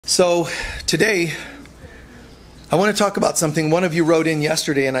So today, I want to talk about something one of you wrote in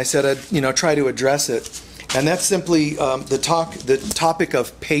yesterday, and I said I'd try to address it, and that's simply the topic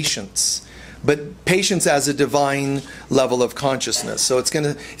of patience, but patience as a divine level of consciousness. So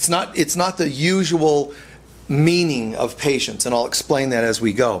it's not the usual meaning of patience, and I'll explain that as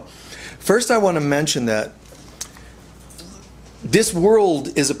we go. First, I want to mention that this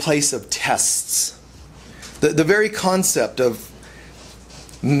world is a place of tests. The very concept of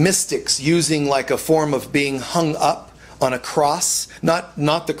mystics using like a form of being hung up on a cross, not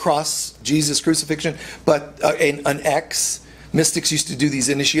the cross, Jesus crucifixion, but an X. Mystics used to do these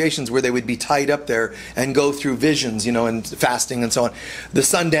initiations where they would be tied up there and go through visions, and fasting and so on. The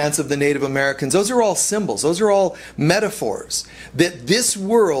sun dance of the Native Americans, those are all symbols. Those are all metaphors that this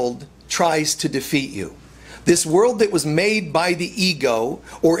world tries to defeat you. This world that was made by the ego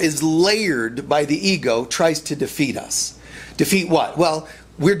or is layered by the ego tries to defeat us. Defeat what? Well,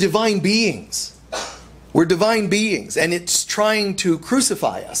 we're divine beings. We're divine beings, and it's trying to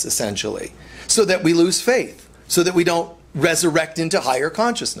crucify us, essentially, so that we lose faith, so that we don't resurrect into higher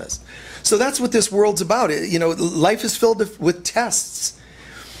consciousness. So that's what this world's about. Life is filled with tests,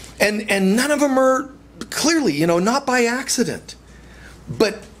 and none of them are clearly, not by accident,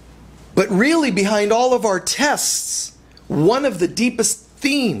 but really behind all of our tests, one of the deepest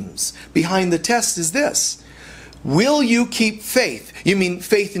themes behind the test is this. Will you keep faith? You mean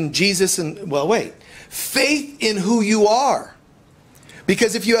faith in Jesus faith in who you are.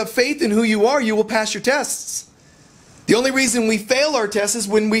 Because if you have faith in who you are, you will pass your tests. The only reason we fail our tests is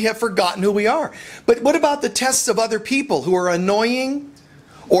when we have forgotten who we are. But what about the tests of other people who are annoying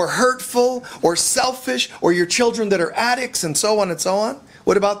or hurtful or selfish, or your children that are addicts and so on and so on?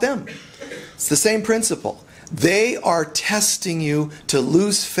 What about them? It's the same principle. They are testing you to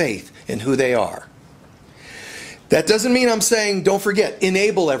lose faith in who they are. That doesn't mean I'm saying, don't forget,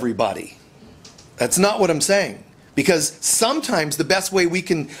 enable everybody. That's not what I'm saying. Because sometimes the best way we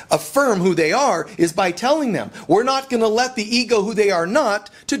can affirm who they are is by telling them. We're not going to let the ego who they are not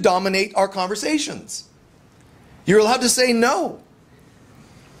to dominate our conversations. You're allowed to say no.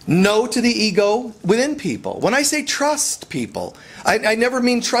 No to the ego within people. When I say trust people, I never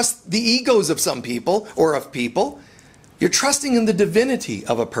mean trust the egos of some people or of people. You're trusting in the divinity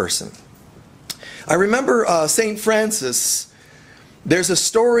of a person. I remember St. Francis, there's a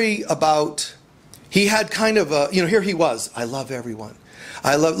story about, he had kind of a, here he was, I love everyone.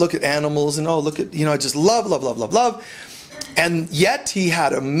 Look at animals and look at, I just love, love, love, love, love. And yet he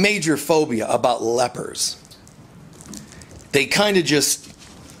had a major phobia about lepers. They kind of just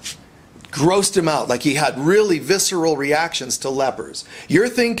grossed him out, like he had really visceral reactions to lepers. Your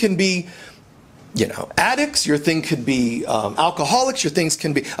thing can be addicts, your thing could be alcoholics, your things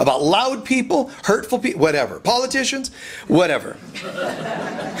can be about loud people, hurtful people, whatever. Politicians, whatever.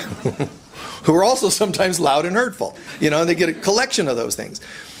 Who are also sometimes loud and hurtful. They get a collection of those things.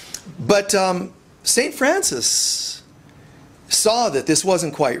 But St. Francis saw that this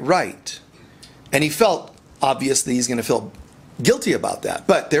wasn't quite right. And he felt, obviously, he's going to feel guilty about that.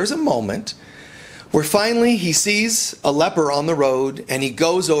 But there's a moment where finally he sees a leper on the road and he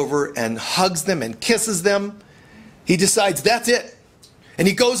goes over and hugs them and kisses them. He decides that's it. And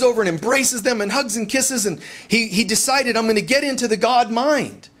he goes over and embraces them and hugs and kisses, and he decided, I'm going to get into the God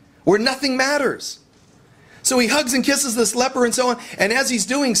mind where nothing matters. So he hugs and kisses this leper and so on, and as he's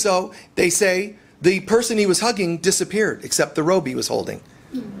doing so, they say the person he was hugging disappeared except the robe he was holding.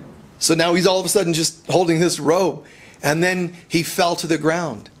 So now he's all of a sudden just holding this robe. And then he fell to the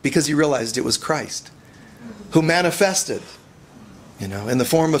ground because he realized it was Christ who manifested, in the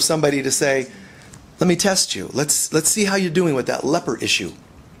form of somebody to say, let me test you. Let's see how you're doing with that leper issue.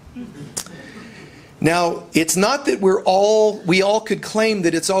 Now, it's not that we all could claim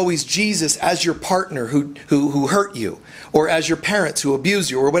that it's always Jesus as your partner who hurt you, or as your parents who abuse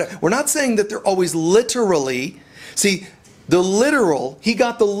you, or whatever. We're not saying that they're always literally, see, he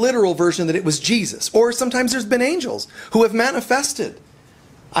got the literal version that it was Jesus. Or sometimes there's been angels who have manifested.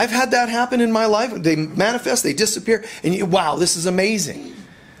 I've had that happen in my life. They manifest, they disappear, and wow, this is amazing.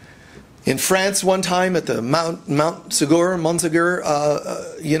 In France one time at the Montségur,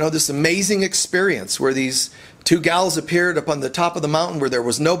 this amazing experience where these two gals appeared up on the top of the mountain where there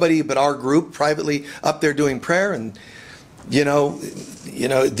was nobody but our group privately up there doing prayer, and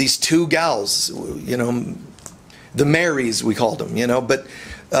these two gals, the Marys, we called them, but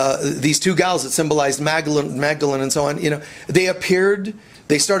these two gals that symbolized Magdalene and so on, they appeared,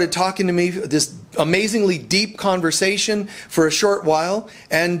 they started talking to me, this amazingly deep conversation for a short while,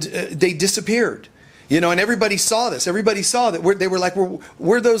 and they disappeared. And everybody saw this. Everybody saw that they were like,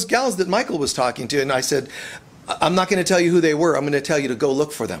 we're those gals that Michael was talking to. And I said, I'm not going to tell you who they were. I'm going to tell you to go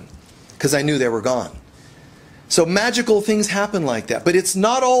look for them because I knew they were gone. So magical things happen like that. But it's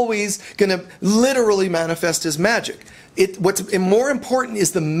not always going to literally manifest as magic. What's more important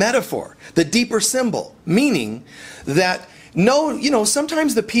is the metaphor, the deeper symbol, meaning that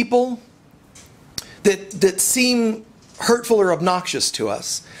sometimes the people that seem hurtful or obnoxious to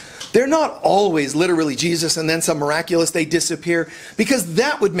us, they're not always literally Jesus and then some miraculous they disappear, because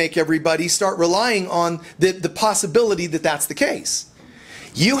that would make everybody start relying on the possibility that that's the case.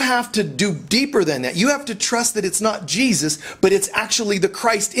 You have to do deeper than that. You have to trust that it's not Jesus, but it's actually the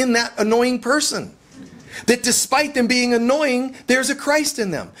Christ in that annoying person. That despite them being annoying, there's a Christ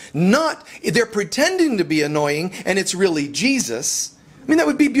in them. Not they're pretending to be annoying and it's really Jesus. I mean, that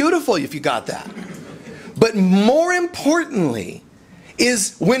would be beautiful if you got that. But more importantly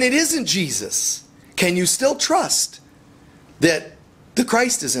is when it isn't Jesus, can you still trust that the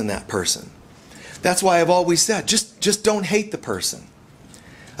Christ is in that person? That's why I've always said, just don't hate the person.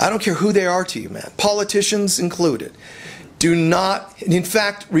 I don't care who they are to you, man. Politicians included. Do not, in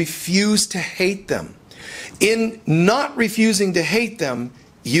fact, refuse to hate them. In not refusing to hate them,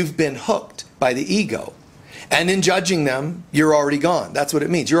 you've been hooked by the ego. And in judging them, you're already gone. That's what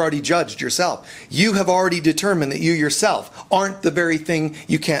it means. You're already judged yourself. You have already determined that you yourself aren't the very thing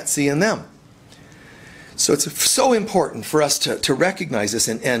you can't see in them. So it's so important for us to recognize this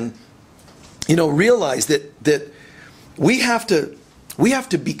and realize that we have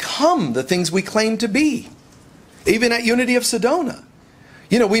to become the things we claim to be. Even at Unity of Sedona.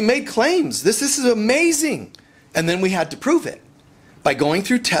 We made claims. This is amazing. And then we had to prove it by going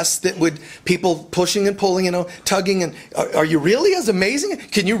through tests that would, people pushing and pulling, tugging, and are you really as amazing?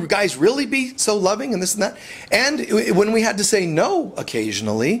 Can you guys really be so loving and this and that? And when we had to say no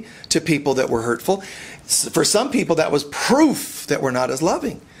occasionally to people that were hurtful, for some people that was proof that we're not as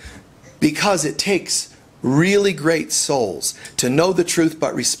loving. Because it takes really great souls to know the truth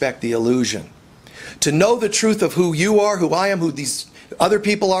but respect the illusion. To know the truth of who you are, who I am, who these other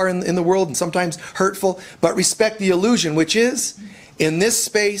people are in the world, and sometimes hurtful, but respect the illusion, which is, in this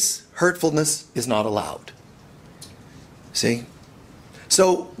space, hurtfulness is not allowed. See?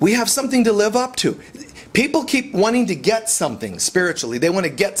 So we have something to live up to. People keep wanting to get something spiritually. They want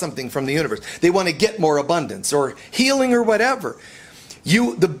to get something from the universe. They want to get more abundance or healing or whatever.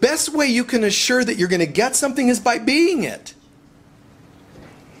 The best way you can assure that you're going to get something is by being it.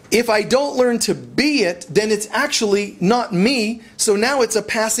 If I don't learn to be it, then it's actually not me, so now it's a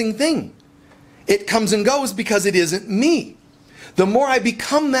passing thing. It comes and goes because it isn't me. The more I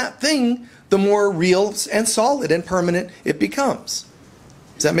become that thing, the more real and solid and permanent it becomes.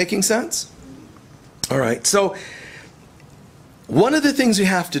 Is that making sense? All right, so one of the things we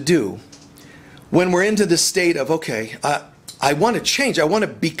have to do when we're into this state of, okay, I want to change, I want to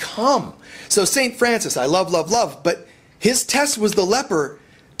become. So St. Francis, I love, love, love, but his test was the leper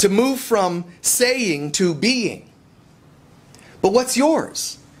to move from saying to being. But what's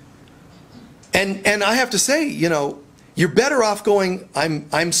yours? And I have to say, you're better off going,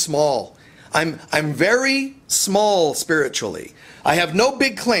 I'm small. I'm very small spiritually. I have no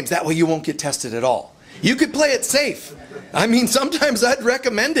big claims. That way you won't get tested at all. You could play it safe. I mean, sometimes I'd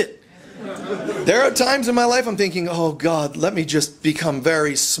recommend it. There are times in my life I'm thinking, oh God, let me just become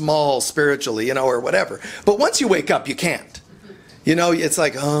very small spiritually, or whatever. But once you wake up, you can't. It's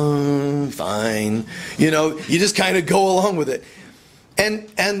like, oh, fine. You just kind of go along with it.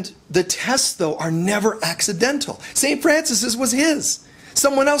 And the tests, though, are never accidental. St. Francis's was his.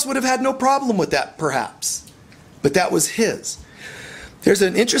 Someone else would have had no problem with that, perhaps. But that was his. There's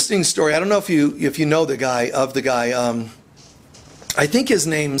an interesting story. I don't know if you know the guy. I think his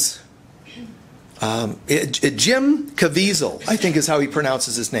name's Jim Caviezel, I think is how he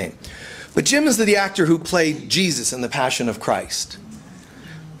pronounces his name. But Jim is the actor who played Jesus in The Passion of Christ.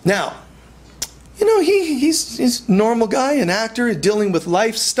 Now, he's a normal guy, an actor, dealing with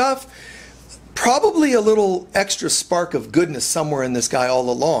life stuff. Probably a little extra spark of goodness somewhere in this guy all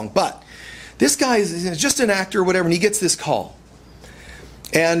along. But this guy is just an actor or whatever, and he gets this call.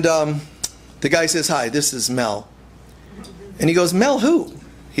 And the guy says, hi, this is Mel. And he goes, Mel who?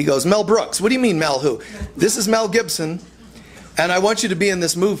 He goes, Mel Brooks. What do you mean, Mel who? This is Mel Gibson, and I want you to be in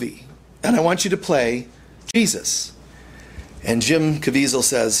this movie. And I want you to play Jesus. And Jim Caviezel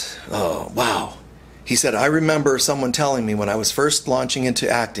says, oh, wow. He said, I remember someone telling me when I was first launching into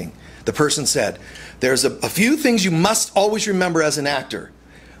acting, the person said, there's a few things you must always remember as an actor.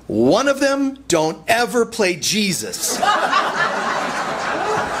 One of them, don't ever play Jesus.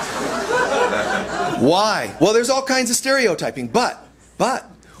 Why? Well, there's all kinds of stereotyping. But,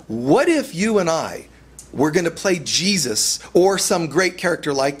 what if you and I were going to play Jesus or some great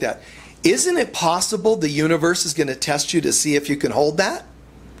character like that isn't it possible the universe is going to test you to see if you can hold that?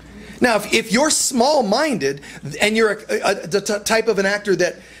 Now, if you're small-minded and you're the type of an actor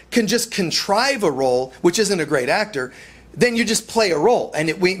that can just contrive a role, which isn't a great actor, then you just play a role and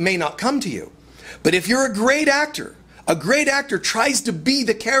it may not come to you. But if you're a great actor tries to be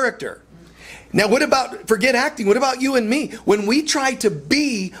the character. Now, what about, forget acting, what about you and me? When we try to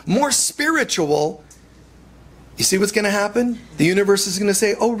be more spiritual, you see what's going to happen? The universe is going to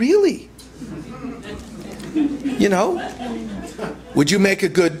say, oh, really? You know, would you make a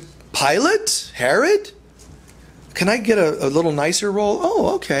good pilot, Herod? Can I get a little nicer role?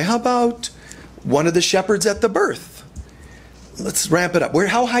 Oh, okay. How about one of the shepherds at the birth? Let's ramp it up.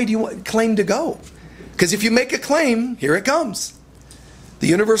 How high do you claim to go? Because if you make a claim, here it comes. The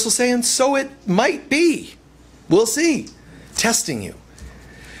universe will say, and so it might be. We'll see. Testing you.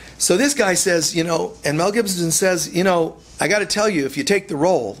 So this guy says, you know, and Mel Gibson says, you know, I got to tell you, if you take the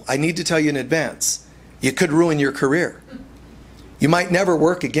role, I need to tell you in advance, you could ruin your career. You might never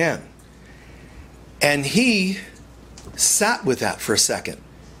work again. And he sat with that for a second.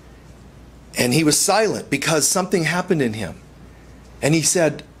 And he was silent because something happened in him. And he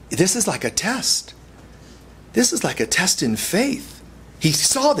said, this is like a test. This is like a test in faith. He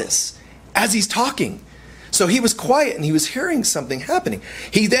saw this as he's talking. So he was quiet and he was hearing something happening.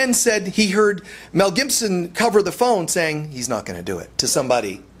 He then said he heard Mel Gibson cover the phone saying he's not going to do it to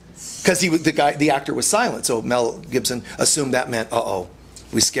somebody. Because the actor was silent. So Mel Gibson assumed that meant, uh-oh,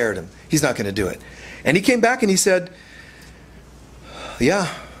 we scared him. He's not going to do it. And he came back and he said,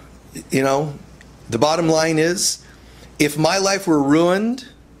 yeah, you know, the bottom line is, if my life were ruined,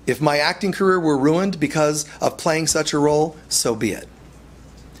 if my acting career were ruined because of playing such a role, so be it.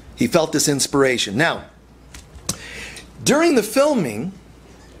 He felt this inspiration. Now, during the filming,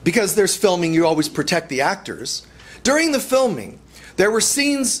 because there's filming, you always protect the actors. During the filming, there were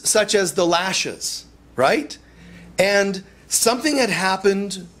scenes such as the lashes, right? And something had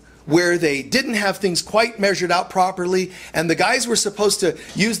happened where they didn't have things quite measured out properly, and the guys were supposed to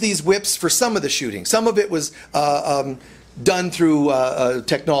use these whips for some of the shooting. Some of it was done through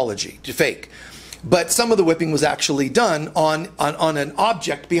technology, to fake. But some of the whipping was actually done on an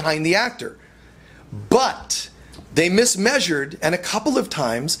object behind the actor. But they mismeasured, and a couple of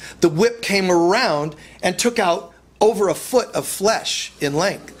times the whip came around and took out over a foot of flesh in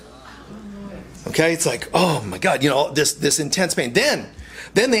length. Okay, it's like, oh my God, you know, this intense pain.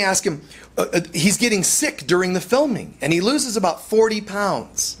 Then they ask him, he's getting sick during the filming, and he loses about 40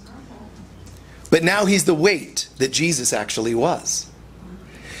 pounds. But now he's the weight that Jesus actually was.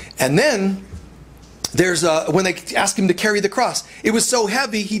 And then there's when they ask him to carry the cross, it was so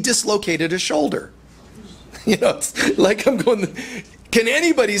heavy he dislocated his shoulder. You know, it's like I'm going, can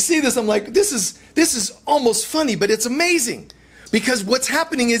anybody see this? I'm like, this is almost funny, but it's amazing. Because what's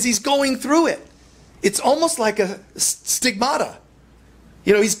happening is he's going through it. It's almost like a stigmata.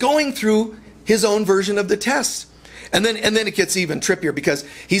 You know, he's going through his own version of the test. And then it gets even trippier because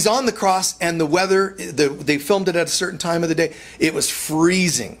he's on the cross and the weather, they filmed it at a certain time of the day. It was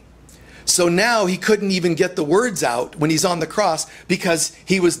freezing. So now he couldn't even get the words out when he's on the cross because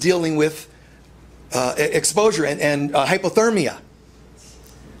he was dealing with exposure and hypothermia.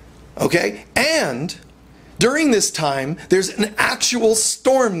 Okay? And during this time, there's an actual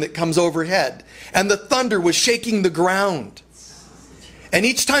storm that comes overhead. And the thunder was shaking the ground. And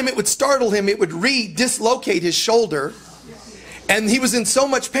each time it would startle him, it would dislocate his shoulder. And he was in so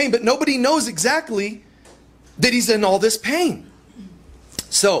much pain, but nobody knows exactly that he's in all this pain.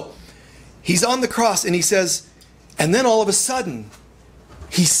 So, he's on the cross and he says, and then all of a sudden,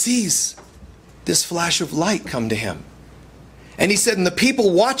 he sees this flash of light come to him. And he said, and the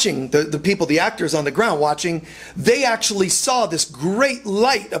people watching, the actors on the ground watching, they actually saw this great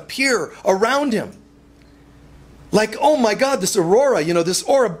light appear around him. Like, oh my God, this aurora, you know, this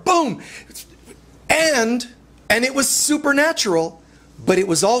aura, boom. And it was supernatural, but it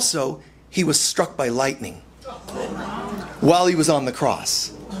was also, he was struck by lightning while he was on the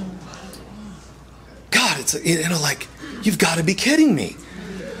cross. God, it's, you know, like, you've got to be kidding me.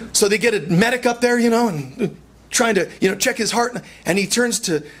 So they get a medic up there, you know, and trying to, you know, check his heart. And he turns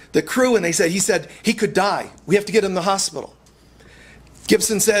to the crew and he said, he could die. We have to get him to the hospital.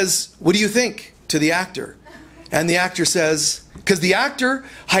 Gibson says, what do you think, to the actor? And the actor says, because the actor,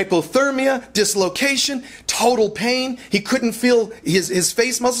 hypothermia, dislocation, total pain. He couldn't feel his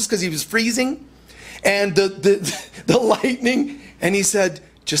face muscles because he was freezing. And the lightning. And he said,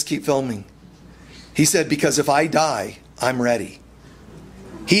 just keep filming. He said, because if I die, I'm ready.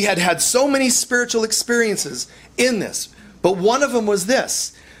 He had had so many spiritual experiences in this. But one of them was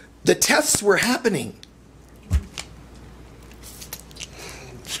this. The tests were happening.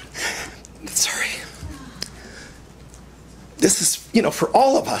 for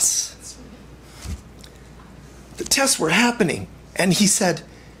all of us. The tests were happening. And he said,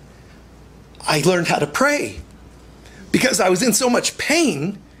 I learned how to pray because I was in so much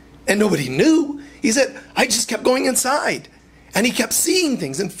pain and nobody knew. He said, I just kept going inside. And he kept seeing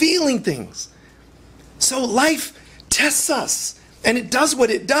things and feeling things. So life tests us. And it does what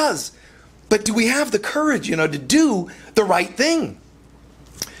it does. But do we have the courage, to do the right thing?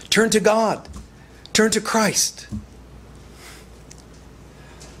 Turn to God. Turn to Christ.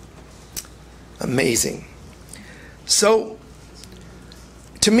 Amazing. So,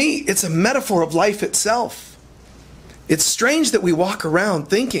 to me, it's a metaphor of life itself. It's strange that we walk around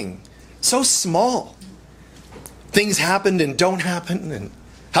thinking so small. Things happened and don't happen, and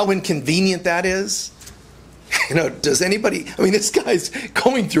how inconvenient that is. Does anybody, this guy's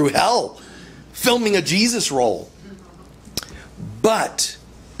going through hell, filming a Jesus role. But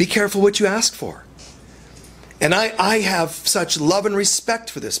be careful what you ask for. And I have such love and respect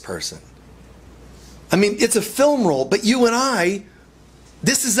for this person. It's a film role, but you and I,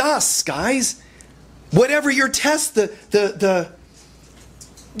 this is us, guys. Whatever your test, the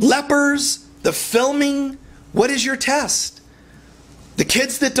lepers, the filming, what is your test? The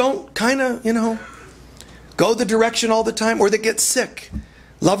kids that don't go the direction all the time, or that get sick,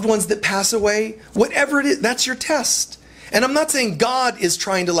 loved ones that pass away, whatever it is, that's your test. And I'm not saying God is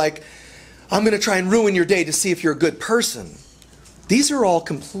trying to I'm going to try and ruin your day to see if you're a good person. These are all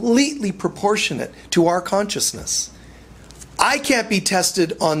completely proportionate to our consciousness. I can't be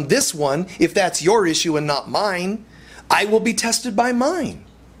tested on this one if that's your issue and not mine. I will be tested by mine.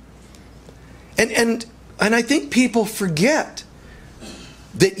 And I think people forget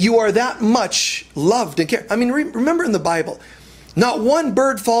that you are that much loved and cared. Remember in the Bible, not one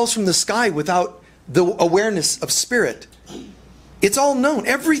bird falls from the sky without the awareness of spirit. It's all known.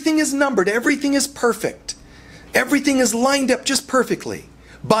 Everything is numbered. Everything is perfect. Everything is lined up just perfectly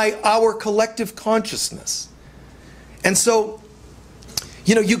by our collective consciousness. And so,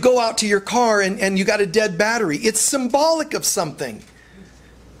 you go out to your car and you got a dead battery. It's symbolic of something.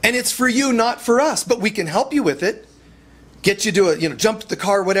 And it's for you, not for us. But we can help you with it. Get you to jump the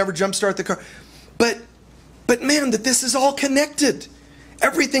car, whatever, jump start the car. But man, that this is all connected.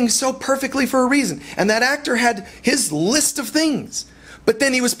 Everything's so perfectly for a reason. And that actor had his list of things. But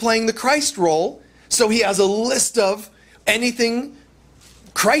then he was playing the Christ role, so he has a list of anything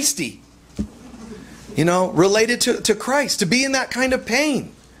Christy, related to Christ, to be in that kind of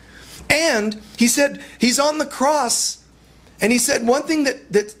pain. And he said, he's on the cross, and he said one thing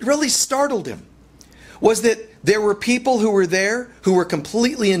that really startled him was that there were people who were there who were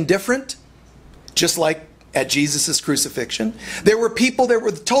completely indifferent, just like at Jesus' crucifixion. There were people that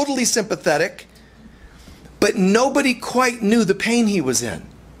were totally sympathetic, but nobody quite knew the pain he was in.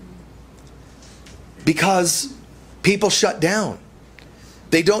 Because people shut down.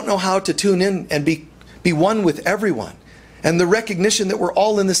 They don't know how to tune in and be one with everyone. And the recognition that we're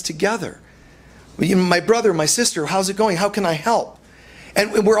all in this together. My brother, my sister, how's it going? How can I help?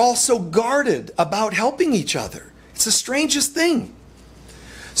 And we're all so guarded about helping each other. It's the strangest thing.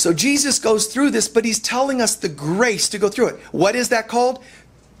 So Jesus goes through this, but he's telling us the grace to go through it. What is that called?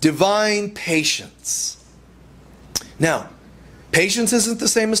 Divine patience. Now, patience isn't the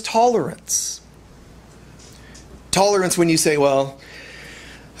same as tolerance. Tolerance, when you say, well,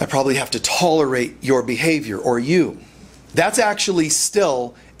 I probably have to tolerate your behavior or you. That's actually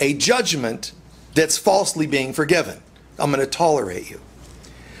still a judgment that's falsely being forgiven. I'm going to tolerate you.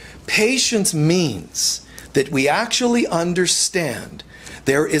 Patience means that we actually understand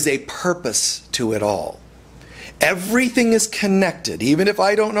there is a purpose to it all. Everything is connected. Even if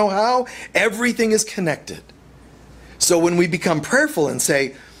I don't know how, everything is connected. So when we become prayerful and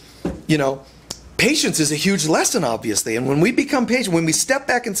say, patience is a huge lesson, obviously. And when we become patient, when we step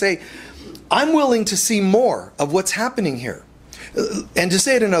back and say, I'm willing to see more of what's happening here. And to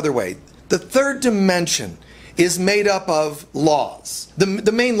say it another way, the third dimension is made up of laws.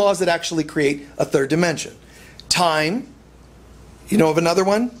 The main laws that actually create a third dimension. Time. You know of another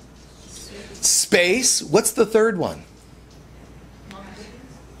one? Space. What's the third one?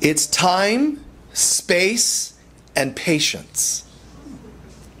 It's time, space, and patience.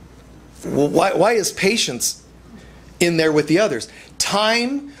 Well, why is patience in there with the others?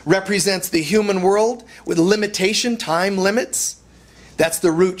 Time represents the human world with limitation, time limits. That's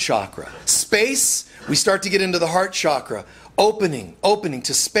the root chakra. Space, we start to get into the heart chakra. Opening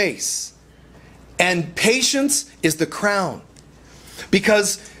to space. And patience is the crown.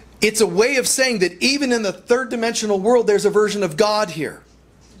 Because it's a way of saying that even in the third dimensional world, there's a version of God here.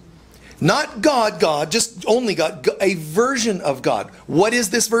 Not God, just only God, a version of God. What is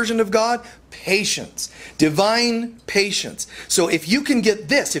this version of God? Patience. Divine patience. So if you can get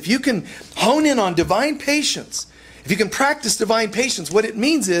this, if you can hone in on divine patience, if you can practice divine patience, what it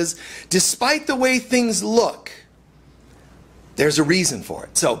means is, despite the way things look, there's a reason for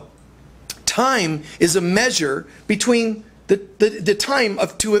it. So time is a measure between the time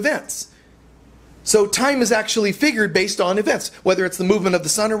of two events. So time is actually figured based on events, whether it's the movement of the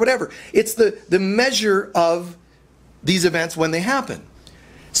sun or whatever. It's the measure of these events when they happen.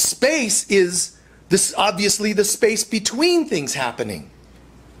 Space is obviously the space between things happening.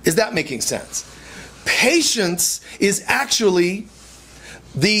 Is that making sense? Patience is actually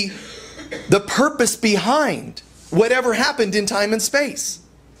the purpose behind whatever happened in time and space.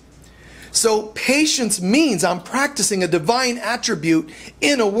 So patience means I'm practicing a divine attribute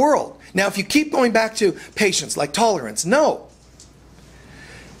in a world. Now, if you keep going back to patience, like tolerance, no.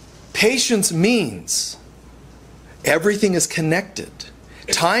 Patience means everything is connected.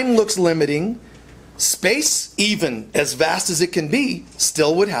 Time looks limiting. Space, even as vast as it can be,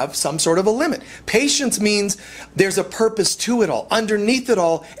 still would have some sort of a limit. Patience means there's a purpose to it all. Underneath it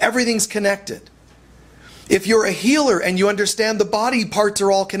all, everything's connected. If you're a healer and you understand the body parts are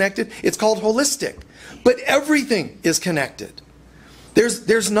all connected, it's called holistic. But everything is connected.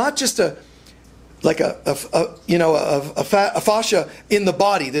 There's not just a fascia in the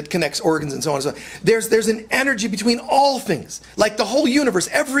body that connects organs and so on and so on. There's an energy between all things. Like the whole universe,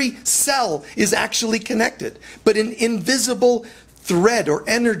 every cell is actually connected. But an invisible thread or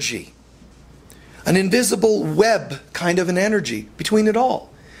energy. An invisible web kind of an energy between it all.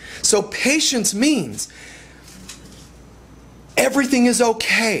 So patience means everything is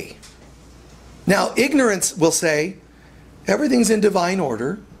okay. Now, ignorance will say, everything's in divine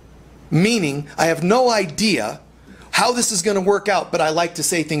order, meaning I have no idea how this is going to work out, but I like to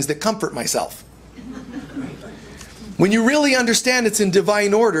say things that comfort myself. When you really understand it's in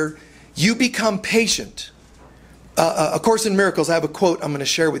divine order, you become patient. A Course in Miracles, I have a quote I'm going to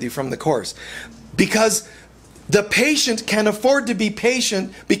share with you from the Course. Because the patient can afford to be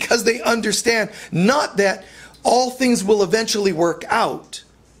patient because they understand not that all things will eventually work out.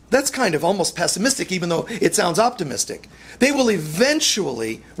 That's kind of almost pessimistic, even though it sounds optimistic. They will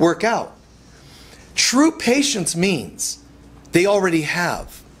eventually work out. True patience means they already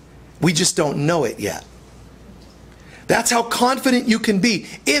have. We just don't know it yet. That's how confident you can be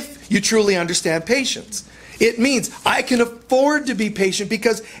if you truly understand patience. It means I can afford to be patient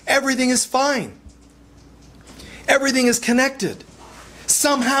because everything is fine. Everything is connected.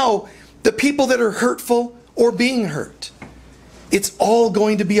 Somehow, the people that are hurtful or being hurt, it's all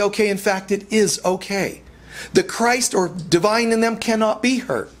going to be okay. In fact, it is okay. The Christ or divine in them cannot be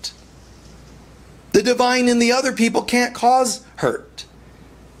hurt. The divine in the other people can't cause hurt.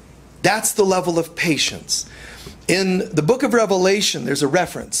 That's the level of patience. In the book of Revelation, there's a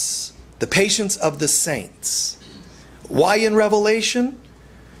reference. The patience of the saints. Why in Revelation?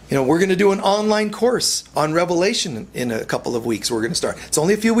 You know, we're going to do an online course on Revelation in a couple of weeks. We're going to start. It's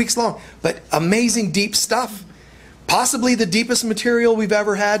only a few weeks long, but amazing deep stuff. Possibly the deepest material we've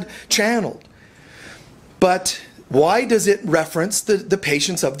ever had channeled. But why does it reference the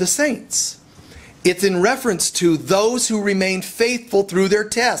patience of the saints? It's in reference to those who remain faithful through their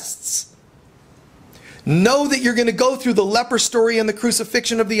tests. Know that you're going to go through the leper story and the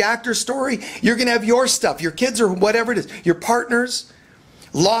crucifixion of the actor story. You're going to have your stuff, your kids or whatever it is, your partners,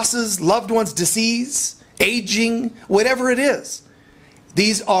 losses, loved ones, disease, aging, whatever it is.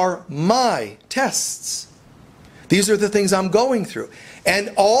 These are my tests. These are the things I'm going through.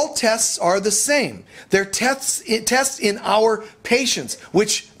 And all tests are the same. They're tests in our patience,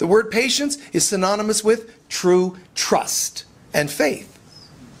 which the word patience is synonymous with true trust and faith.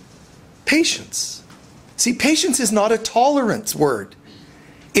 Patience. See, patience is not a tolerance word.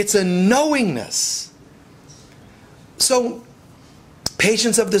 It's a knowingness. So,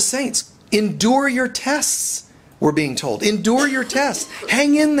 patience of the saints. Endure your tests, we're being told. Endure your tests.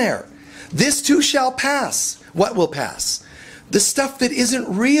 Hang in there. This too shall pass. What will pass? The stuff that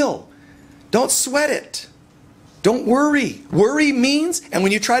isn't real. Don't sweat it. Don't worry. Worry means, and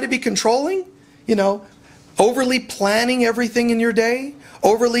when you try to be controlling, you know, overly planning everything in your day,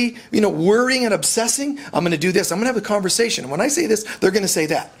 overly, worrying and obsessing, I'm going to do this. I'm going to have a conversation. And when I say this, they're going to say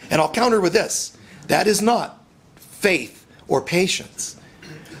that. And I'll counter with this. That is not faith or patience.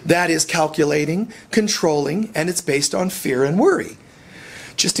 That is calculating, controlling, and it's based on fear and worry.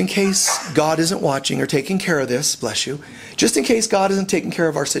 Just in case God isn't watching or taking care of this, bless you, just in case God isn't taking care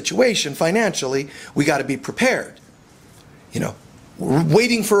of our situation financially, we got to be prepared. We're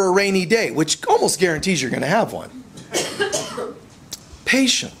waiting for a rainy day, which almost guarantees you're going to have one.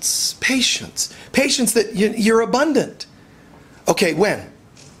 patience, patience, patience that you're abundant. Okay, when?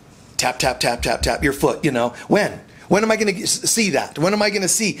 Tap, tap, tap, tap, tap your foot, you know. When? When am I going to see that? When am I going to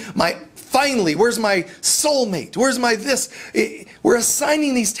see my, finally, where's my soulmate? Where's my this? We're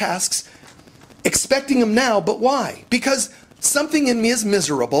assigning these tasks, expecting them now, but why? Because something in me is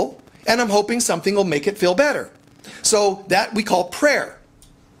miserable, and I'm hoping something will make it feel better. So that we call prayer.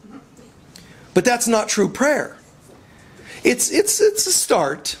 But that's not true prayer. It's a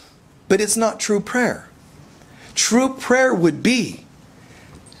start, but it's not true prayer. True prayer would be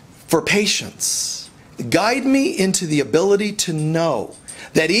for patience. Guide me into the ability to know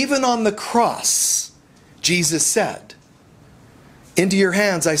that even on the cross, Jesus said, into your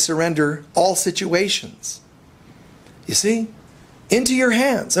hands I surrender all situations. You see? Into your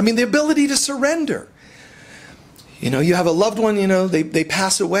hands. I mean, the ability to surrender. You know, you have a loved one, you know, they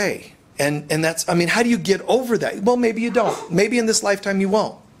pass away. And that's, I mean, how do you get over that? Well, maybe you don't. Maybe in this lifetime you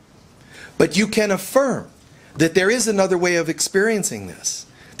won't. But you can affirm that there is another way of experiencing this.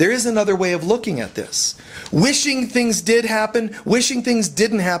 There is another way of looking at this. Wishing things did happen, wishing things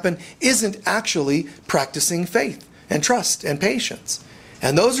didn't happen, isn't actually practicing faith and trust and patience.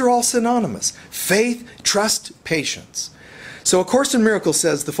 And those are all synonymous. Faith, trust, patience. So A Course in Miracles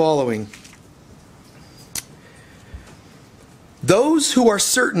says the following. Those who are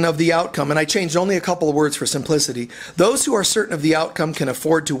certain of the outcome, and I changed only a couple of words for simplicity, those who are certain of the outcome can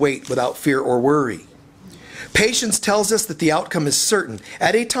afford to wait without fear or worry. Patience tells us that the outcome is certain,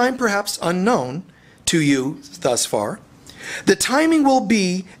 at a time perhaps unknown to you thus far. The timing will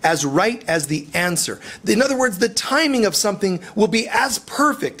be as right as the answer. In other words, the timing of something will be as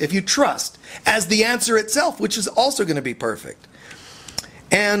perfect, if you trust, as the answer itself, which is also going to be perfect.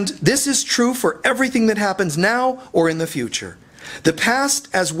 And this is true for everything that happens now or in the future. The past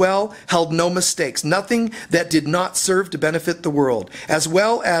as well held no mistakes, nothing that did not serve to benefit the world, as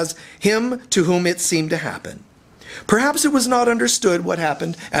well as him to whom it seemed to happen. Perhaps it was not understood what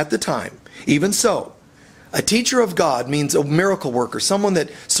happened at the time. Even so, a teacher of God means a miracle worker, someone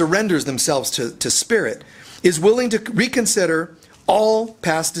that surrenders themselves to Spirit, is willing to reconsider all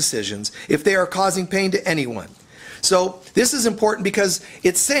past decisions if they are causing pain to anyone. So this is important because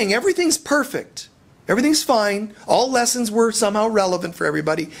it's saying everything's perfect. Everything's fine. All lessons were somehow relevant for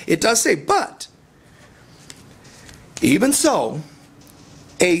everybody. It does say, but even so,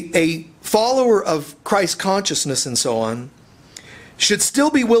 a follower of Christ consciousness and so on should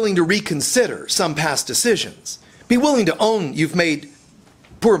still be willing to reconsider some past decisions. Be willing to own you've made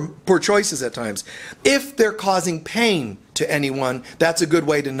poor choices at times. If they're causing pain to anyone, that's a good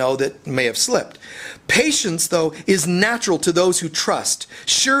way to know that may have slipped. Patience, though, is natural to those who trust,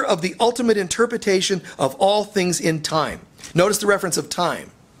 sure of the ultimate interpretation of all things in time. Notice the reference of time.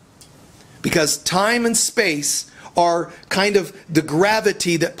 Because time and space are kind of the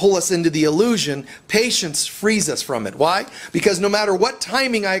gravity that pull us into the illusion. Patience frees us from it. Why? Because no matter what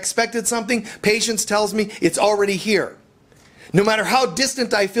timing I expected something, patience tells me it's already here. No matter how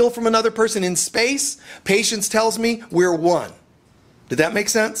distant I feel from another person in space, patience tells me we're one. Did that make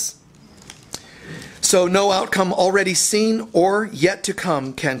sense? So no outcome already seen or yet to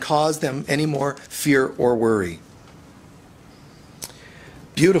come can cause them any more fear or worry.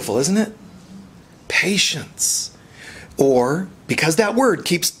 Beautiful, isn't it? Patience. Or, because that word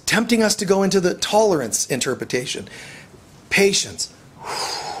keeps tempting us to go into the tolerance interpretation, patience.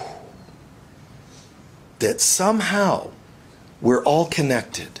 That somehow we're all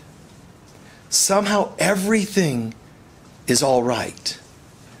connected. Somehow everything is all right.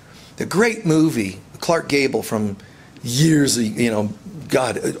 The great movie, Clark Gable from years,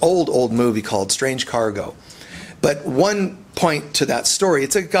 God, an old movie called Strange Cargo. But one point to that story,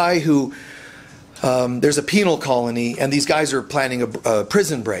 it's a guy who, there's a penal colony and these guys are planning a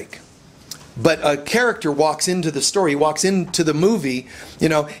prison break. But a character walks into the story, he walks into the movie,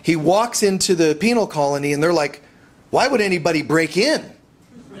 he walks into the penal colony and they're like, why would anybody break in?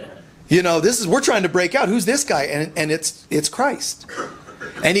 We're trying to break out. Who's this guy? And it's Christ.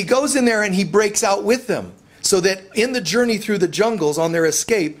 And he goes in there and he breaks out with them. So that in the journey through the jungles on their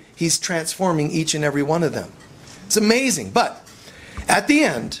escape, he's transforming each and every one of them. It's amazing. But at the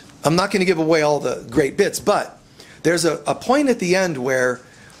end, I'm not going to give away all the great bits, but there's a point at the end where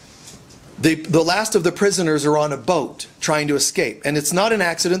the last of the prisoners are on a boat trying to escape. And it's not an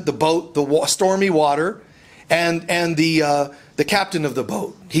accident. The boat, the stormy water, and the captain of the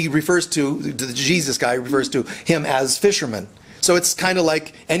boat, he refers to, the Jesus guy refers to him as fisherman. So it's kind of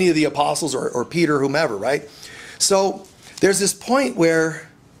like any of the apostles or Peter, whomever, right? So there's this point where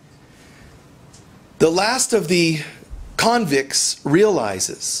the last of the convicts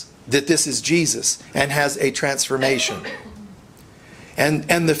realizes that this is Jesus and has a transformation.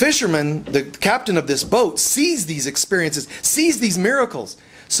 And the fisherman, the captain of this boat, sees these experiences, sees these miracles.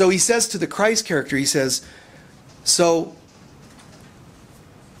 So he says to the Christ character, he says, so,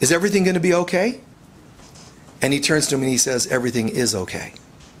 is everything going to be okay? And he turns to him and he says, everything is okay.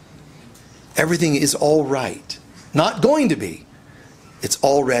 Everything is all right. Not going to be. It's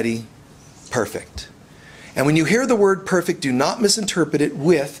already perfect. And when you hear the word perfect, do not misinterpret it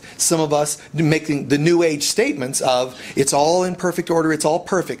with some of us making the New Age statements of it's all in perfect order, it's all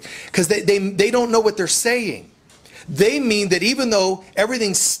perfect. Because they don't know what they're saying. They mean that even though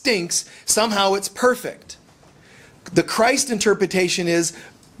everything stinks, somehow it's perfect. The Christ interpretation is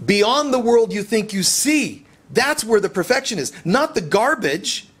beyond the world you think you see. That's where the perfection is, not the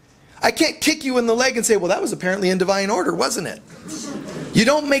garbage. I can't kick you in the leg and say, well, that was apparently in divine order, wasn't it? You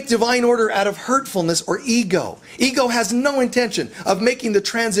don't make divine order out of hurtfulness or ego. Ego has no intention of making the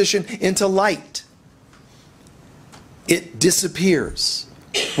transition into light. It disappears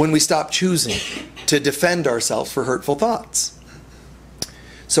when we stop choosing to defend ourselves for hurtful thoughts.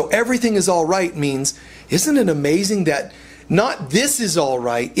 So everything is all right means, isn't it amazing that not this is all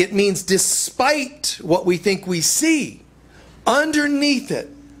right, it means despite what we think we see, underneath it,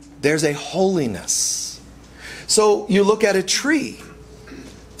 there's a holiness. So you look at a tree.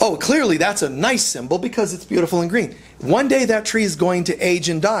 Oh, clearly that's a nice symbol because it's beautiful and green. One day that tree is going to age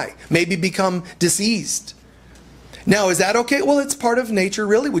and die, maybe become diseased. Now, is that okay? Well, it's part of nature,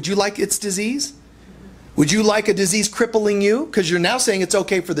 really. Would you like its disease? Would you like a disease crippling you? Because you're now saying it's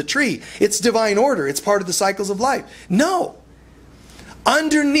okay for the tree. It's divine order. It's part of the cycles of life. No.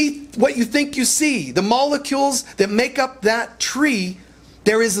 Underneath what you think you see, the molecules that make up that tree,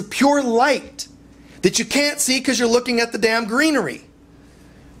 there is a pure light that you can't see because you're looking at the damn greenery.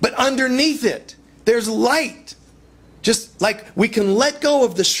 But underneath it, there's light. Just like we can let go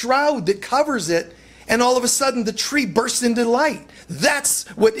of the shroud that covers it, and all of a sudden the tree bursts into light. That's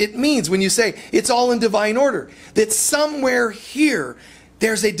what it means when you say it's all in divine order. That somewhere here,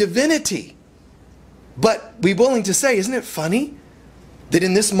 there's a divinity. But we're willing to say, isn't it funny that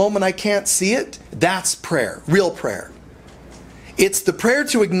in this moment I can't see it? That's prayer, real prayer. It's the prayer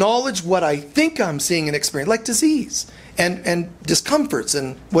to acknowledge what I think I'm seeing and experiencing, like disease and discomforts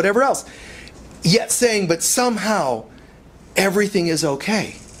and whatever else. Yet saying, but somehow everything is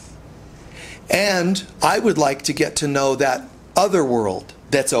okay. And I would like to get to know that other world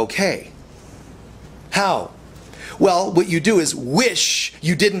that's okay. How? Well, what you do is wish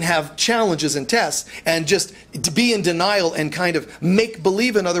you didn't have challenges and tests and just to be in denial and kind of make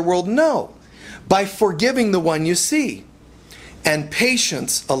believe in another world. No. By forgiving the one you see. And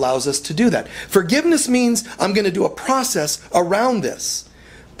patience allows us to do that. Forgiveness means I'm going to do a process around this.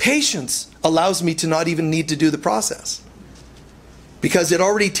 Patience allows me to not even need to do the process. Because it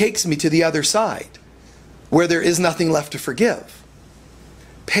already takes me to the other side, where there is nothing left to forgive.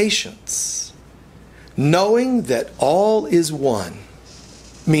 Patience. Knowing that all is one,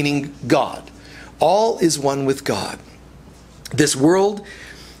 meaning God. All is one with God. This world,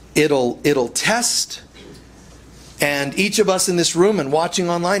 it'll test. And each of us in this room and watching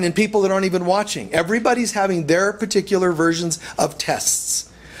online and people that aren't even watching, everybody's having their particular versions of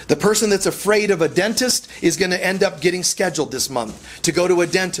tests. The person that's afraid of a dentist is going to end up getting scheduled this month to go to a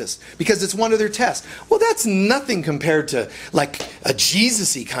dentist because it's one of their tests. Well, that's nothing compared to like a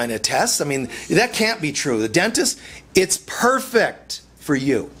Jesus-y kind of test. I mean, that can't be true. The dentist, it's perfect for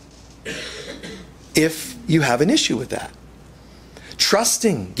you if you have an issue with that.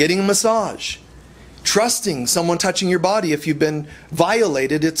 Trusting, getting a massage. Trusting someone touching your body if you've been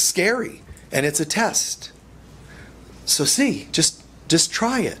violated, it's scary and it's a test. So see, just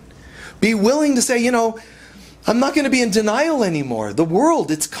try it. Be willing to say, you know, I'm not going to be in denial anymore. The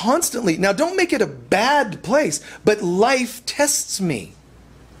world, it's constantly, now don't make it a bad place, but life tests me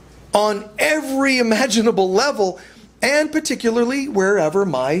on every imaginable level and particularly wherever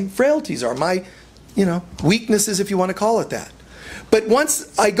my frailties are, my, weaknesses, if you want to call it that. But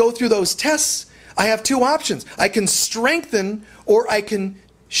once I go through those tests, I have two options. I can strengthen or I can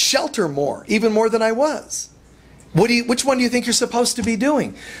shelter more, even more than I was. Which one do you think you're supposed to be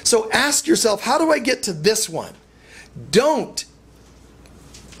doing? So ask yourself, how do I get to this one? Don't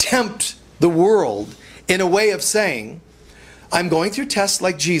tempt the world in a way of saying, I'm going through tests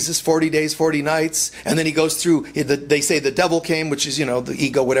like Jesus, 40 days, 40 nights, and then he goes through, they say the devil came, which is, the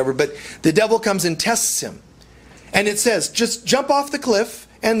ego, whatever, but the devil comes and tests him. And it says, just jump off the cliff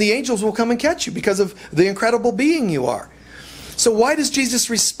and the angels will come and catch you because of the incredible being you are. So why does Jesus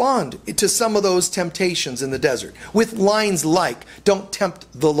respond to some of those temptations in the desert with lines like, don't tempt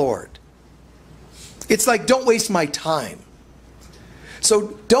the Lord? It's like, don't waste my time.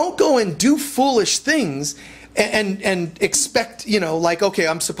 So don't go and do foolish things and expect, you know, like, okay,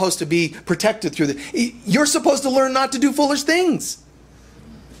 I'm supposed to be protected through the... You're supposed to learn not to do foolish things.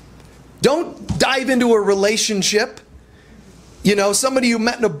 Don't dive into a relationship. You know, somebody you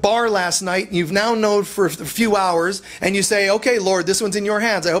met in a bar last night, and you've now known for a few hours, and you say, okay, Lord, this one's in your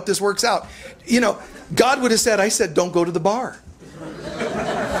hands. I hope this works out. You know, God would have said, I said, don't go to the bar.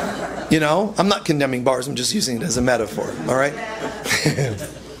 You know, I'm not condemning bars. I'm just using it as a metaphor. All right?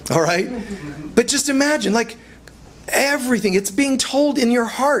 All right? But just imagine, like, everything, it's being told in your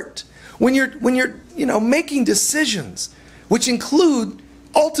heart. When you're, you know, making decisions, which include,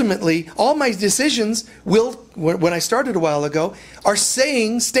 ultimately, all my decisions will, when I started a while ago, are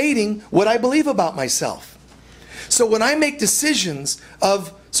stating what I believe about myself. So when I make decisions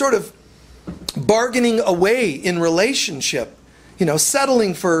of sort of bargaining away in relationship, you know,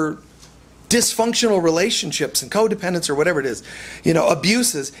 settling for dysfunctional relationships and codependence or whatever it is, you know,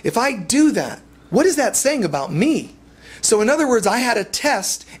 abuses, if I do that, what is that saying about me? So in other words, I had a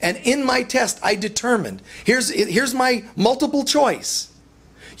test, and in my test I determined, here's my multiple choice.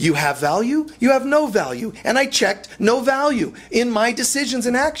 You have value, you have no value. And I checked no value in my decisions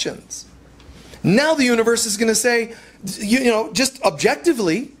and actions. Now the universe is going to say, you know, just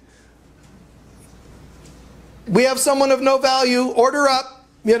objectively, we have someone of no value, order up.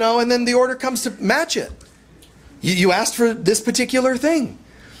 You know, and then the order comes to match it. You asked for this particular thing.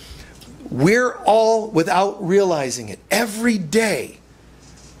 We're all, without realizing it, every day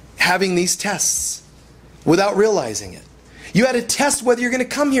having these tests without realizing it. You had a test whether you're going to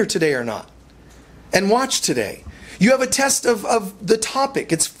come here today or not and watch today. You have a test of the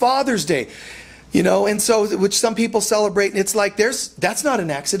topic. It's Father's Day, you know, and so, which some people celebrate, and it's like that's not an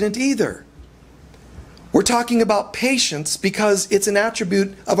accident either. We're talking about patience because it's an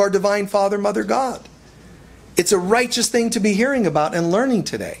attribute of our Divine Father, Mother, God. It's a righteous thing to be hearing about and learning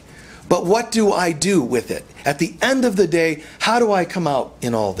today. But what do I do with it? At the end of the day, how do I come out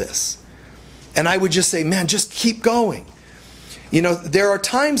in all this? And I would just say, man, just keep going. You know, there are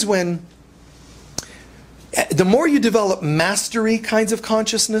times when the more you develop mastery kinds of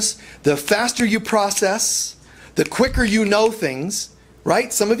consciousness, the faster you process, the quicker you know things,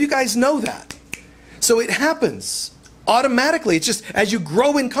 right? Some of you guys know that. So it happens automatically. It's just as you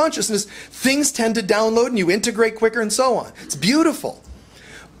grow in consciousness, things tend to download and you integrate quicker and so on. It's beautiful.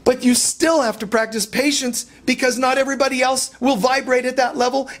 But you still have to practice patience because not everybody else will vibrate at that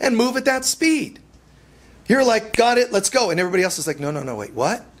level and move at that speed. You're like, got it, let's go. And everybody else is like, no, wait,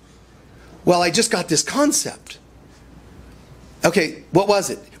 what? Well, I just got this concept. Okay, what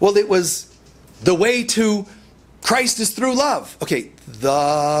was it? Well, it was the way to Christ is through love. Okay,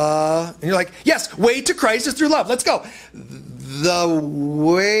 and you're like, yes, way to Christ is through love. Let's go. The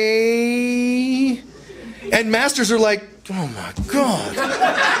way. And masters are like, oh my God.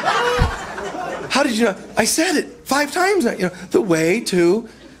 How did you know? I said it 5 times now. You know, the way to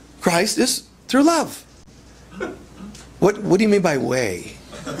Christ is through love. What do you mean by way?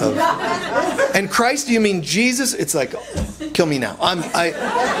 And Christ, do you mean Jesus? It's like, kill me now.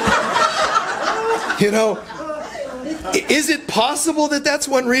 You know, is it possible that that's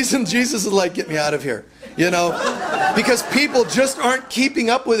one reason Jesus is like, get me out of here? You know, because people just aren't keeping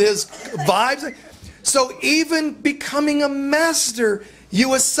up with his vibes. So even becoming a master,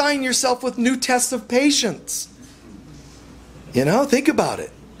 you assign yourself with new tests of patience. You know, think about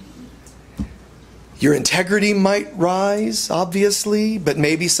it. Your integrity might rise, obviously, but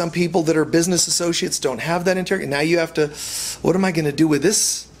maybe some people that are business associates don't have that integrity. Now you have to, what am I going to do with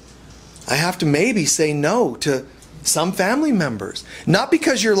this? I have to maybe say no to some family members. Not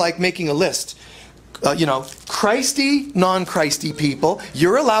because you're like making a list. You know, Christy, non-Christy people,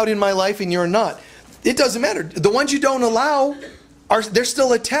 you're allowed in my life and you're not. It doesn't matter. The ones you don't allow, they're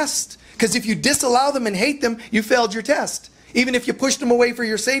still a test. Because if you disallow them and hate them, you failed your test. Even if you pushed them away for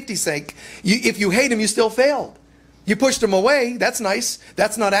your safety's sake, if you hate them, you still failed. You pushed them away, that's nice.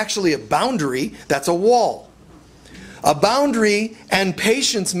 That's not actually a boundary, that's a wall. A boundary and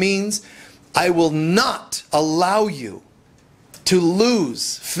patience means I will not allow you to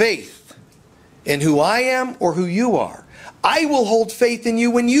lose faith in who I am or who you are. I will hold faith in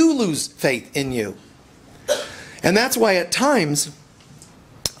you when you lose faith in you. And that's why at times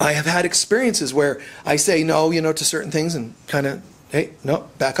I have had experiences where I say no, you know, to certain things and kind of, hey, no,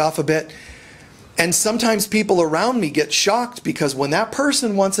 back off a bit. And sometimes people around me get shocked because when that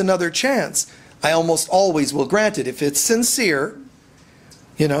person wants another chance, I almost always will grant it. If it's sincere,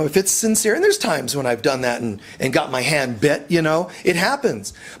 you know, if it's sincere, and there's times when I've done that and got my hand bit, you know, it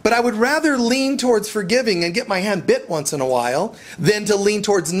happens. But I would rather lean towards forgiving and get my hand bit once in a while than to lean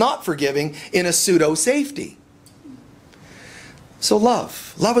towards not forgiving in a pseudo-safety. So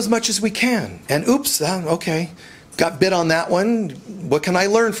love. Love as much as we can. And oops, okay, got bit on that one. What can I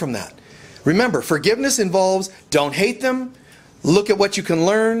learn from that? Remember, forgiveness involves don't hate them, look at what you can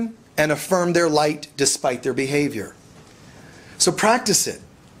learn, and affirm their light despite their behavior. So practice it.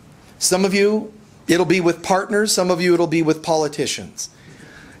 Some of you, it'll be with partners. Some of you, it'll be with politicians.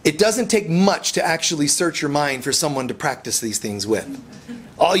 It doesn't take much to actually search your mind for someone to practice these things with.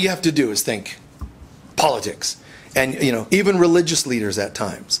 All you have to do is think politics. And, even religious leaders at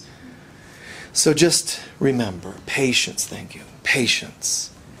times. So just remember, patience, thank you.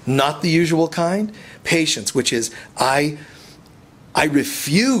 Patience. Not the usual kind. Patience, which is, I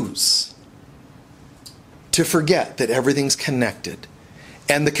refuse to forget that everything's connected.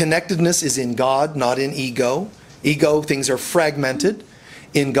 And the connectedness is in God, not in ego. Ego, things are fragmented.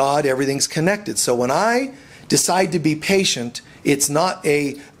 In God, everything's connected. So when I decide to be patient, it's not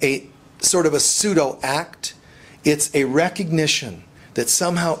a sort of a pseudo act. It's a recognition that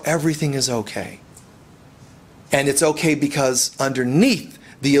somehow everything is okay. And it's okay because underneath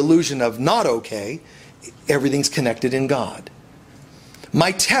the illusion of not okay, everything's connected in God.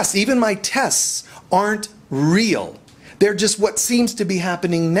 My tests, even my tests, aren't real. They're just what seems to be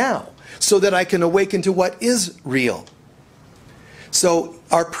happening now, so that I can awaken to what is real. So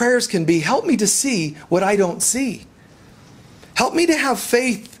our prayers can be, help me to see what I don't see. Help me to have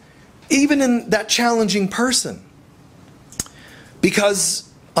faith even in that challenging person. Because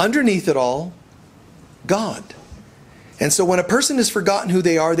underneath it all, God. And so when a person has forgotten who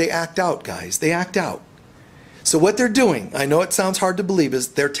they are, they act out, guys. They act out. So what they're doing, I know it sounds hard to believe, is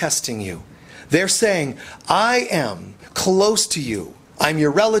they're testing you. They're saying, I am close to you. I'm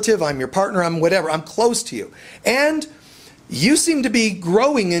your relative, I'm your partner, I'm whatever. I'm close to you. And you seem to be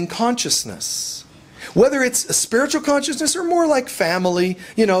growing in consciousness. Whether it's a spiritual consciousness or more like family,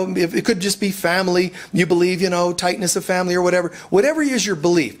 if it could just be family, you believe, tightness of family or whatever. Whatever is your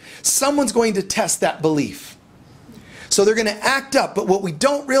belief, someone's going to test that belief. So they're going to act up, but what we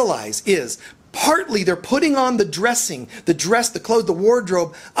don't realize is partly they're putting on the dressing, the dress, the clothes, the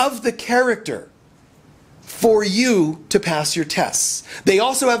wardrobe of the character for you to pass your tests. They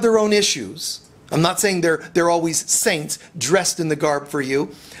also have their own issues. I'm not saying they're always saints dressed in the garb for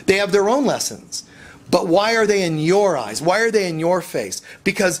you. They have their own lessons. But why are they in your eyes? Why are they in your face?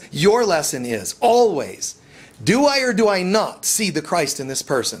 Because your lesson is always, do I or do I not see the Christ in this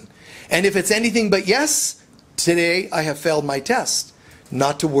person? And if it's anything but yes, today I have failed my test.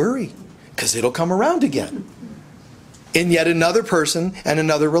 Not to worry, because it'll come around again in yet another person and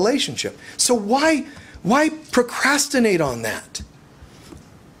another relationship. So why procrastinate on that?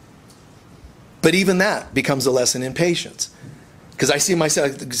 But even that becomes a lesson in patience. Because I see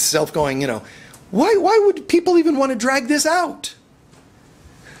myself going, why would people even want to drag this out?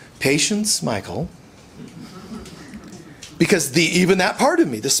 Patience, Michael. Because even that part of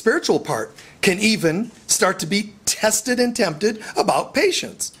me, the spiritual part, can even start to be tested and tempted about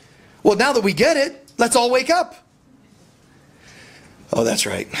patience. Well, now that we get it, let's all wake up. Oh, that's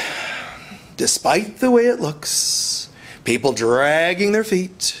right. Despite the way it looks, people dragging their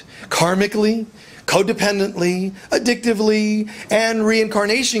feet, karmically, codependently, addictively, and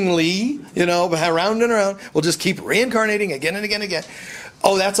reincarnationally, around and around. We'll just keep reincarnating again and again and again.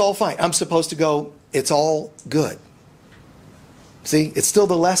 Oh, that's all fine. I'm supposed to go, it's all good. See, it's still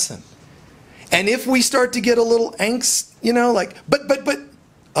the lesson. And if we start to get a little angst,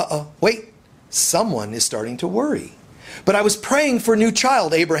 wait, someone is starting to worry. But I was praying for a new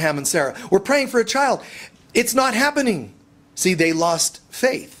child, Abraham and Sarah. We're praying for a child. It's not happening. See, they lost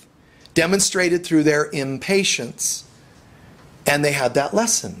faith, demonstrated through their impatience. And they had that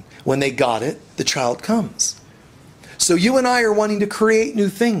lesson. When they got it, the child comes. So you and I are wanting to create new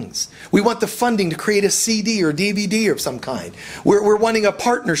things. We want the funding to create a CD or DVD of some kind. We're wanting a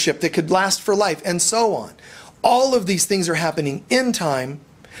partnership that could last for life, and so on. All of these things are happening in time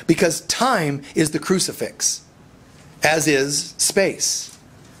because time is the crucifix, as is space.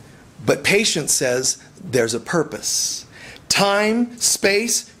 But patience says there's a purpose. Time,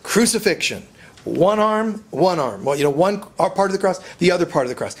 space, crucifixion. One arm, one arm. Well, one part of the cross, the other part of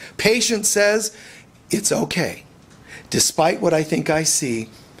the cross. Patience says it's okay. Despite what I think I see,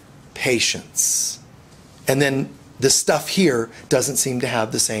 patience. And then the stuff here doesn't seem to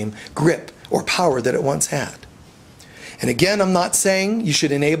have the same grip or power that it once had. And again, I'm not saying you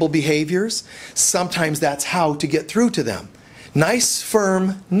should enable behaviors. Sometimes that's how to get through to them. Nice,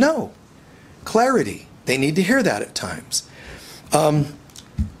 firm, no. Clarity. They need to hear that at times.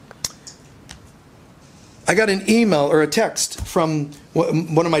 I got an email or a text from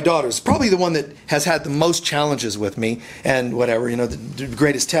one of my daughters, probably the one that has had the most challenges with me and whatever, the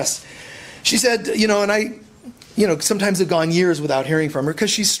greatest tests. She said, and sometimes have gone years without hearing from her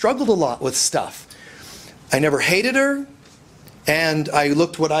because she struggled a lot with stuff. I never hated her, and I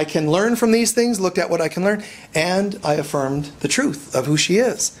looked what I can learn from these things, looked at what I can learn, and I affirmed the truth of who she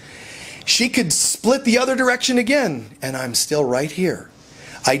is. She could split the other direction again, and I'm still right here.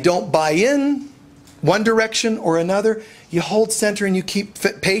 I don't buy in one direction or another. You hold center and you keep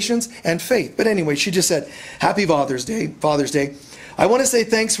patience and faith. But anyway, she just said, Happy Father's Day. Father's Day. I want to say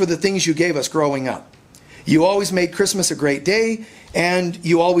thanks for the things you gave us growing up. You always made Christmas a great day, and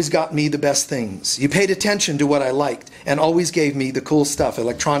you always got me the best things. You paid attention to what I liked and always gave me the cool stuff,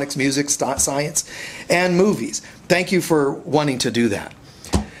 electronics, music, science, and movies. Thank you for wanting to do that.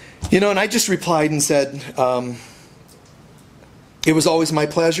 And I just replied and said, it was always my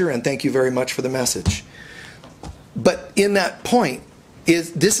pleasure, and thank you very much for the message. But in that point,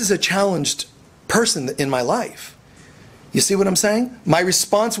 this is a challenged person in my life. You see what I'm saying? My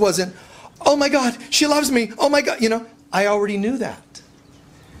response wasn't, oh my God, she loves me. Oh my God, I already knew that.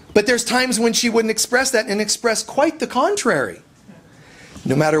 But there's times when she wouldn't express that and express quite the contrary.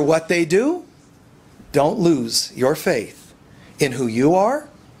 No matter what they do, don't lose your faith in who you are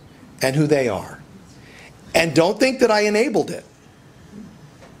and who they are. And don't think that I enabled it.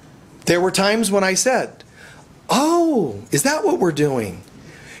 There were times when I said, oh, is that what we're doing?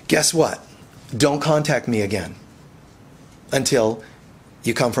 Guess what? Don't contact me again until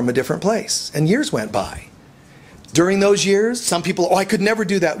you come from a different place. And years went by. During those years, some people, oh, I could never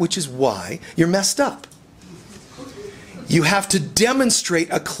do that, which is why you're messed up. You have to demonstrate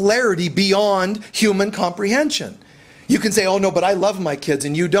a clarity beyond human comprehension. You can say, oh no, but I love my kids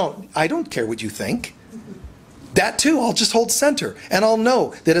and you don't. I don't care what you think. That too, I'll just hold center. And I'll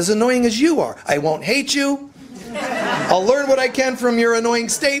know that as annoying as you are, I won't hate you. I'll learn what I can from your annoying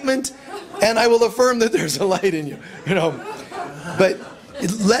statement. And I will affirm that there's a light in you. But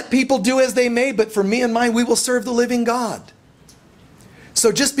let people do as they may, but for me and mine, we will serve the living God.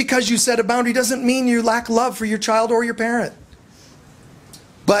 So just because you set a boundary doesn't mean you lack love for your child or your parent.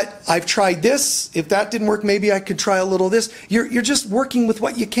 But I've tried this. If that didn't work, maybe I could try a little of this. You're just working with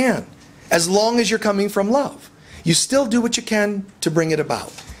what you can, as long as you're coming from love. You still do what you can to bring it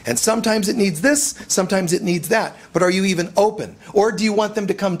about. And sometimes it needs this, sometimes it needs that. But are you even open? Or do you want them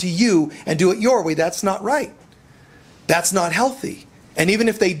to come to you and do it your way? That's not right. That's not healthy. And even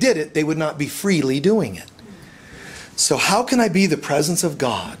if they did it, they would not be freely doing it. So how can I be the presence of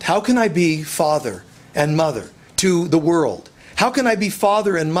God? How can I be father and mother to the world? How can I be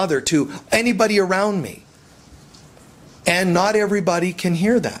father and mother to anybody around me? And not everybody can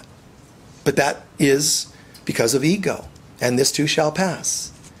hear that. But that is because of ego. And this too shall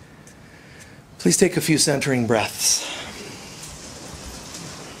pass. Please take a few centering breaths.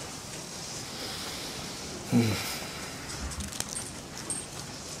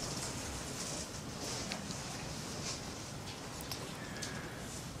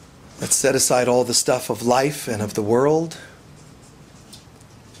 Let's set aside all the stuff of life and of the world.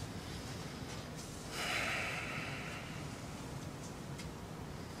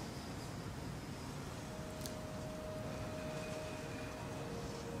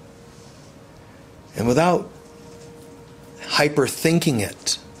 And without hyper-thinking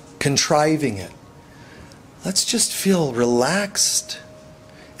it, contriving it, let's just feel relaxed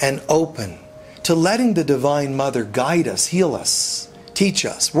and open to letting the Divine Mother guide us, heal us, teach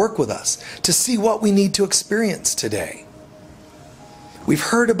us, work with us, to see what we need to experience today. We've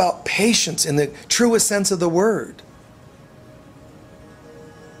heard about patience in the truest sense of the word.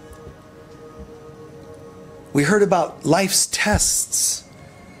 We heard about life's tests.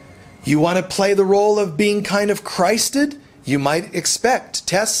 You want to play the role of being kind of Christed? You might expect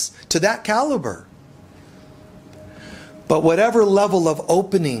tests to that caliber. But whatever level of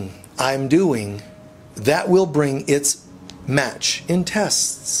opening I'm doing, that will bring its match in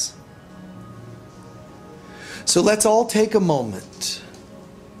tests. So let's all take a moment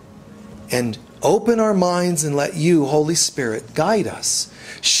and open our minds and let you, Holy Spirit, guide us.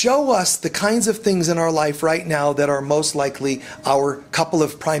 Show us the kinds of things in our life right now that are most likely our couple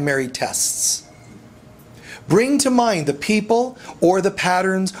of primary tests. Bring to mind the people or the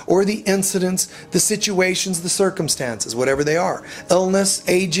patterns or the incidents, the situations, the circumstances, whatever they are. Illness,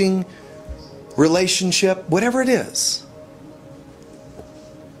 aging, relationship, whatever it is.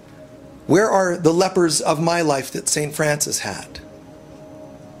 Where are the lepers of my life that St. Francis had?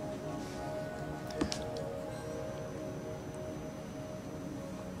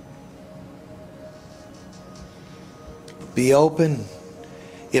 Be open.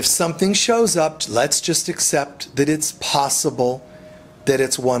 If something shows up, let's just accept that it's possible that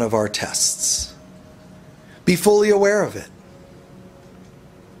it's one of our tests. Be fully aware of it.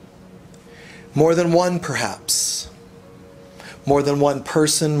 More than one, perhaps. More than one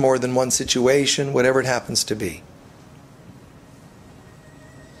person, more than one situation, whatever it happens to be.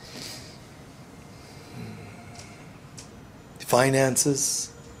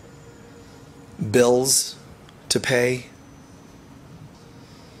 Finances, bills to pay.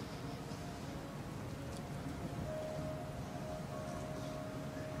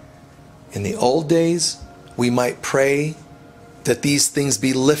 In the old days, we might pray that these things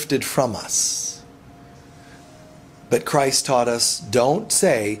be lifted from us. But Christ taught us, don't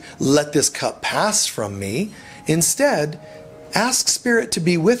say, let this cup pass from me. Instead, ask Spirit to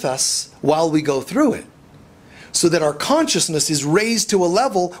be with us while we go through it, so that our consciousness is raised to a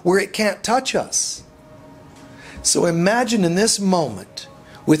level where it can't touch us. So imagine in this moment,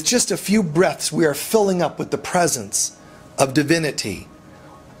 with just a few breaths, we are filling up with the presence of divinity,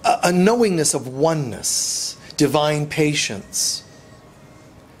 a knowingness of oneness, divine patience,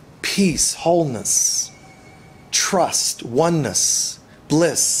 peace, wholeness, trust, oneness,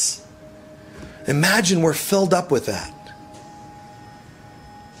 bliss. Imagine we're filled up with that.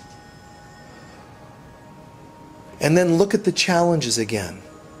 And then look at the challenges again,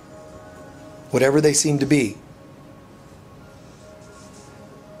 whatever they seem to be.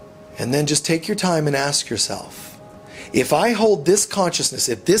 And then just take your time and ask yourself, if I hold this consciousness,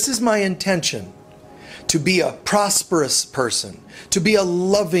 if this is my intention, to be a prosperous person, to be a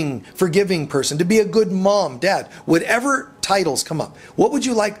loving, forgiving person, to be a good mom, dad, whatever titles come up, what would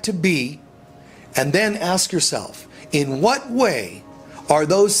you like to be? And then ask yourself, in what way are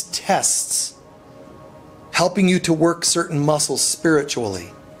those tests helping you to work certain muscles spiritually?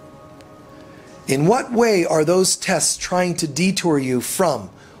 In what way are those tests trying to detour you from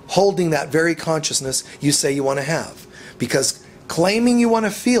holding that very consciousness you say you want to have? Because claiming you want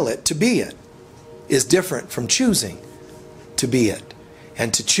to feel it, to be it, is different from choosing to be it.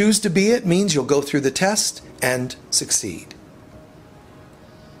 And to choose to be it means you'll go through the test and succeed.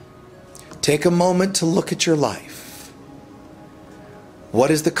 Take a moment to look at your life. What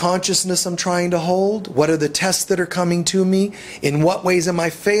is the consciousness I'm trying to hold? What are the tests that are coming to me? In what ways am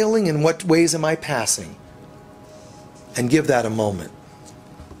I failing? In what ways am I passing? And give that a moment.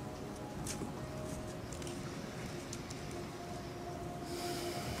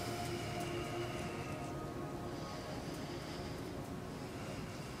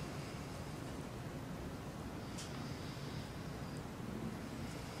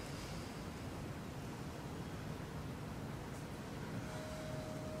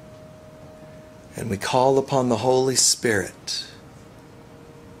 And we call upon the Holy Spirit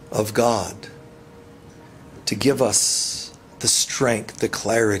of God to give us the strength, the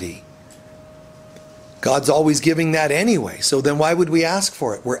clarity. God's always giving that anyway, so then why would we ask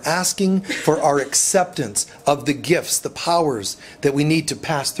for it? We're asking for our acceptance of the gifts, the powers that we need to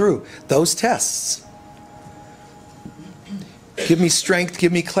pass through those tests. Give me strength,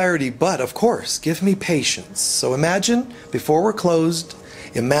 give me clarity, but of course, give me patience. So imagine, before we're closed,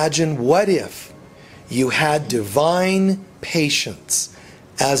 imagine what if you had divine patience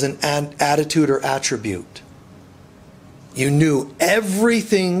as an attitude or attribute. You knew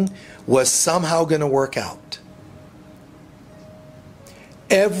everything was somehow going to work out.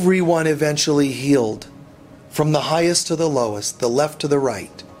 Everyone eventually healed, from the highest to the lowest, the left to the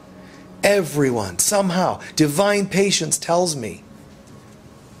right. Everyone, somehow. Divine patience tells me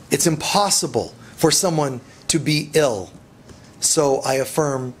it's impossible for someone to be ill. So I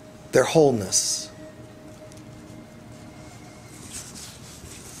affirm their wholeness.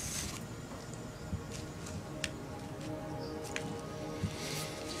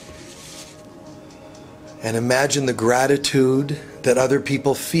 And imagine the gratitude that other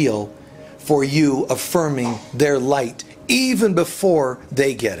people feel for you affirming their light even before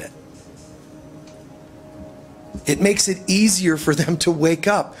they get it. It makes it easier for them to wake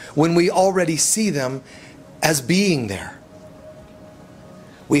up when we already see them as being there.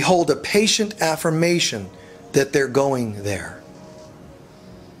 We hold a patient affirmation that they're going there.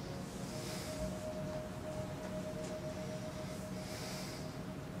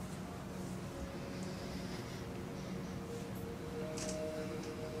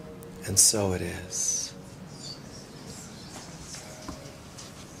 And so it is.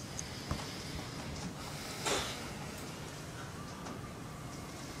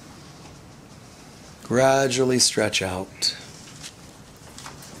 Gradually stretch out.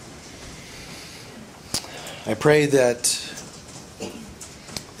 I pray that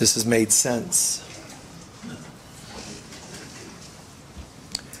this has made sense.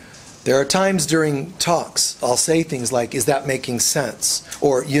 There are times during talks I'll say things like, is that making sense?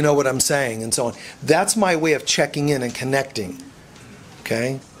 Or, you know what I'm saying? And so on. That's my way of checking in and connecting.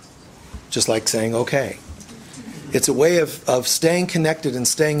 Okay? just like saying okay. It's a way of staying connected and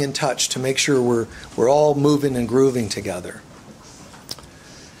staying in touch to make sure we're all moving and grooving together.